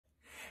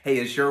Hey,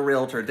 it's your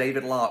realtor,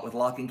 David Locke with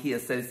Locke and Key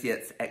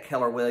Associates at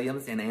Keller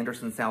Williams in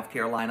Anderson, South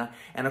Carolina.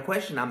 And a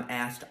question I'm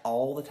asked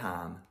all the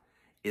time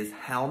is,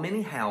 how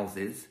many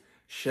houses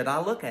should I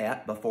look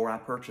at before I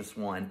purchase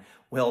one?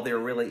 Well, there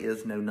really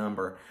is no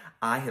number.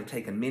 I have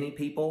taken many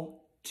people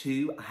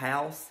to a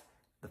house.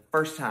 The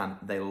first time,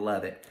 they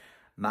love it.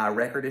 My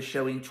record is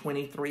showing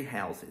 23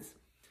 houses.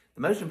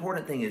 The most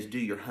important thing is do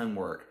your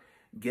homework.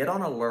 Get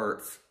on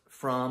alerts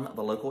from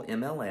the local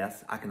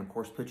MLS. I can, of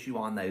course, put you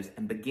on those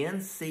and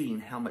begin seeing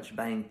how much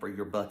bang for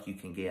your buck you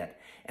can get,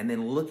 and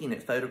then looking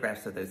at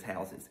photographs of those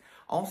houses.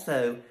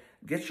 Also,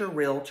 get your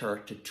realtor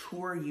to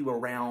tour you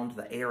around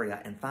the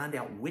area and find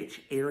out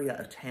which area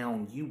of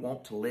town you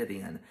want to live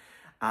in.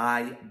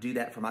 I do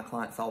that for my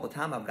clients all the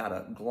time. I've got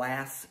a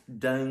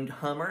glass-domed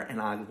Hummer,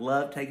 and I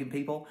love taking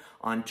people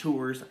on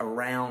tours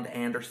around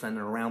Anderson and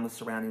around the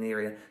surrounding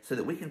area so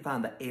that we can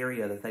find the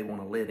area that they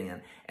want to live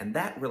in. And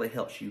that really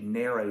helps you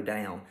narrow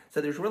down. So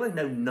there's really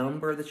no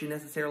number that you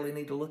necessarily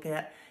need to look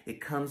at.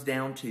 It comes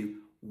down to,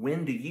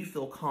 when do you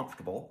feel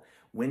comfortable?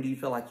 When do you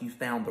feel like you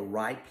found the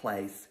right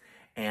place?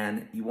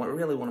 And you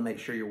really want to make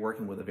sure you're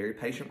working with a very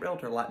patient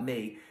realtor like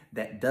me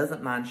that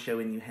doesn't mind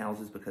showing you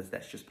houses, because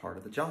that's just part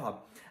of the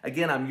job.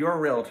 Again, I'm your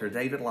realtor,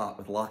 David Locke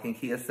with Locke and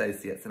Key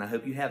Associates, and I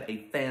hope you have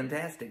a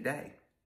fantastic day.